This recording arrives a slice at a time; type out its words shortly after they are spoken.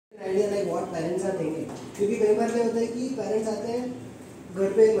idea like what parents are thinking. क्योंकि कई बार क्या होता है कि parents आते हैं घर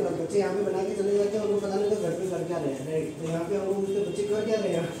पे, मतलब बच्चे यहाँ पे बना के चले जाते हैं, उनको पता नहीं होता घर पे कर क्या रहे हैं, राइट? तो यहाँ पे हमको उसके बच्चे कर क्या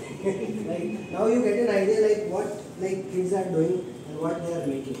रहे हैं, right? Now you get an idea like what like kids are doing and what they are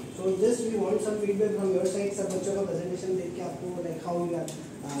making. So just we want some feedback from your side. सब बच्चों का presentation देख के आपको like how you are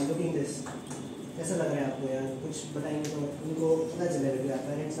looking this, कैसा लग रहा है आपको यार? कुछ बताएंगे तो उनको पता चलेगा कि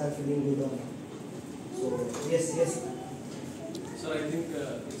parents are feeling good or not. So yes. So I think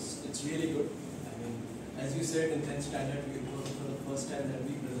it's really good. I mean, as you said, in 10th standard, it was for the first time that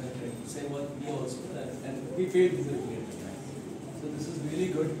we presented. Same was me also, and we failed miserably at the time. So this is really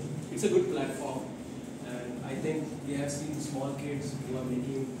good. It's a good platform, and I think we have seen small kids who are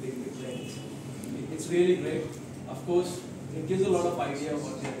making big things. It's really great. Of course, it gives a lot of idea of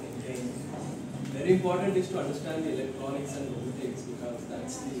what they are thinking. Very important is to understand the electronics and robotics, because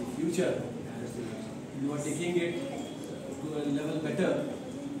that's the future. You are taking it to a level better.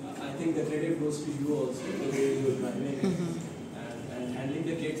 I think the credit goes to you also, the way you are driving and handling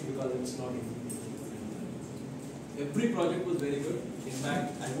the kids, because it's not easy. Every project was very good. In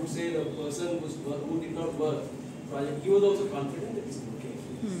fact, I would say the person who did not work project, he was also confident that it's okay.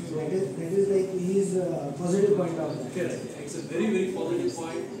 So that is like his positive point of that. Correct. It's a very, very positive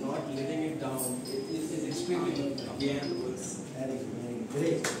point. Not letting it down. It is extremely good. Yeah,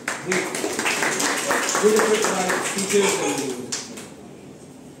 great. Good effort by teachers and you.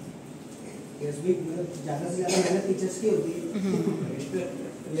 Yes, we ज़्यादा से ज़्यादा मेहनत teachers की होती है.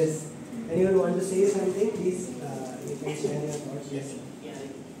 Yes. Anyone want to say something? Please, you can share your thoughts. Yes. Yeah.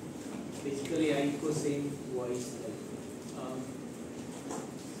 Basically, I echo same voice.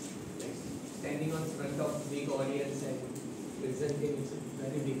 Like standing on front of big audience and presenting is a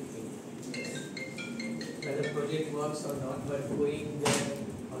very big thing. Whether project works or not, but going there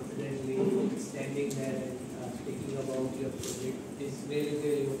confidently, standing there and speaking about your project is really,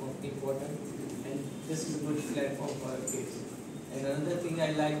 really important. And this is a good platform for our kids. And another thing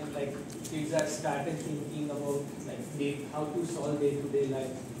I like kids are started thinking about like how to solve day-to-day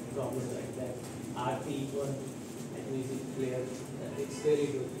life problems like that. Arty or music player, it's very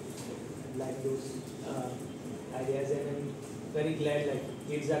good. Like those ideas, and I'm very glad like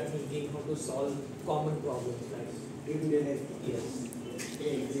kids are thinking how to solve common problems like day-to-day life. Yes.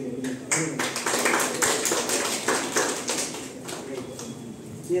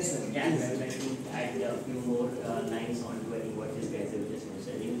 Yes, sir. Yeah, I'd like to add a few more lines on to what this guys have just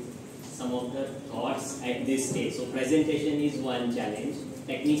mentioned. Some of the thoughts at this stage. So presentation is one challenge,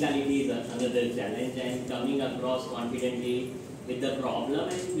 technicality is another challenge, and coming across confidently with the problem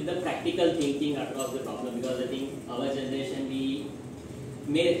and with the practical thinking across the problem. Because I think our generation, we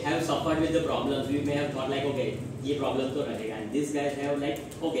may have suffered with the problems. We may have thought like, okay, ये problem तो रहेगा, and these guys have like,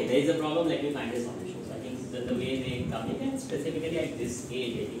 okay, there is a problem, let me find a solution. So I think that the way they come in, and specifically at this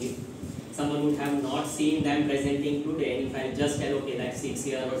age, I think if someone would have not seen them presenting today, and if I just tell, okay, that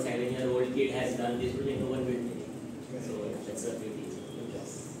 6-year or 7-year-old kid has done this today, no one will take it. So that's a beauty.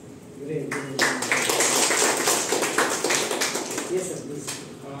 Great. Yes, sir, please.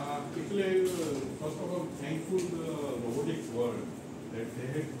 Actually, first of all, thankful to the robotics world that they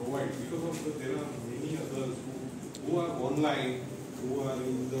have provided, because there are many others who are online, who are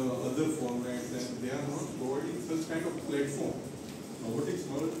in the other formats, and they are not providing such kind of platform. Robotics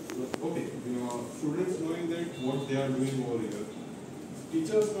world, okay, students knowing that what they are doing over here,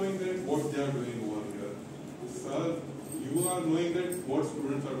 teachers knowing that what they are doing over here, sir, you are knowing that what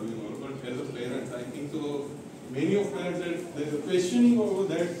students are doing over, but as a parent, I think so many of parents that they are questioning over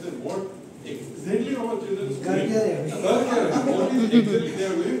that what exactly our children are doing, what is exactly they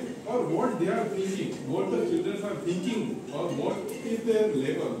are doing, or what they are thinking, what the children are thinking, or what is their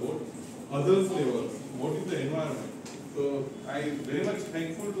level, what others' level, what is the environment. So I am very much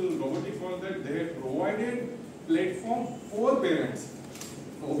thankful to the robotics world that they have provided platform for parents,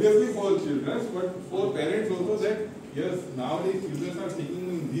 obviously for children, but for parents also, that yes, nowadays children are thinking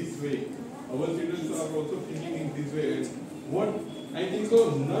in this way, our children are also thinking in this way. What I think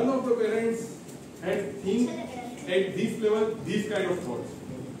so, none of the parents had think at this level these kind of thoughts.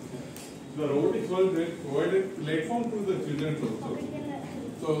 The robotics world provided platform to the children also.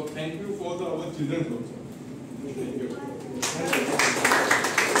 So thank you for our children also. Thank you.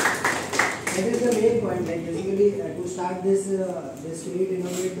 That is the main point. Like basically, to start this Create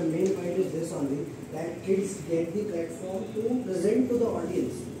Innovate, the main point is this only, that kids get the platform to present to the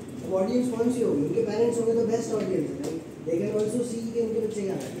audience. The audience कौन सी होगी? उनके parents होंगे the best audience. Right? They can also see कि उनके बच्चे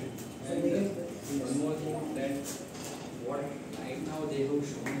क्या कर रहे हैं. So they can. One more thing, that what right now they have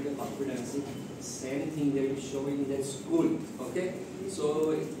shown the competency, same thing they will show in their school. Okay,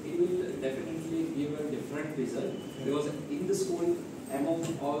 so it will definitely give a different result, because in the school among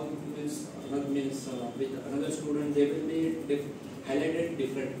all means with another student, they will be highlighted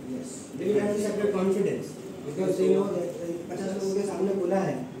different. Yes. They will have separate confidence because they know that 50 लोगों के सामने बोला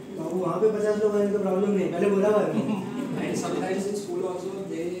है तो अब वहाँ पे 50 लोग हैं तो प्रॉब्लम नहीं, पहले बोला हुआ है. And sometimes in school also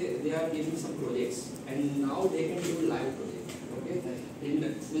they are giving some projects and now they can do live project. Okay, in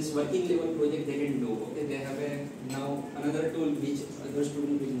this working level project they can do. Okay, they have now another tool which other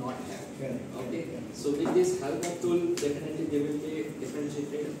student will not have. Okay, so with this help of tool, definitely they will be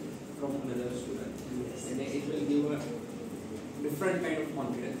differentiated from another student, and it will give a different kind of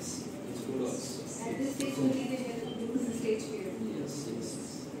confidence in school also. At this stage only they will lose the stage fear. Yes, yes.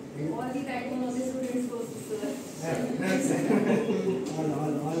 All the time of the students goes to sir.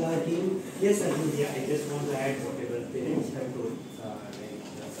 all our team. Yes, sir. Yeah, I just want to add whatever parents have told.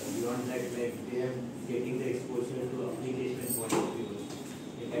 Beyond that, like they have getting the exposure to application point of view.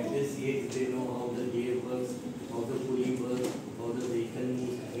 Like at this age, they know how the gear works, how the pulley works, how the vehicle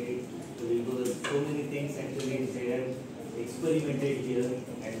moves ahead, the reverse. So many things actually they have experimented here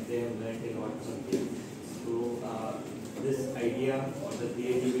and they have learned a lot from them. So this idea or the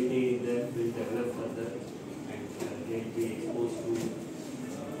creativity in them will develop further and they'll be exposed to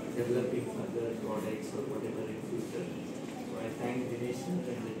developing further products or whatever in future. So I thank Dinesh and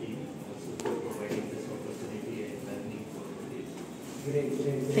the team also for providing this opportunity and learning for this. Great.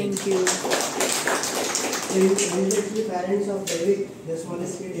 Thank you. Immediately parents of David, the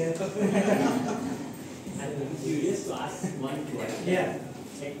smallest kid here. I'm curious to ask one question. Yeah.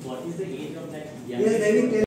 Like, what is the age of that young? Yes, David.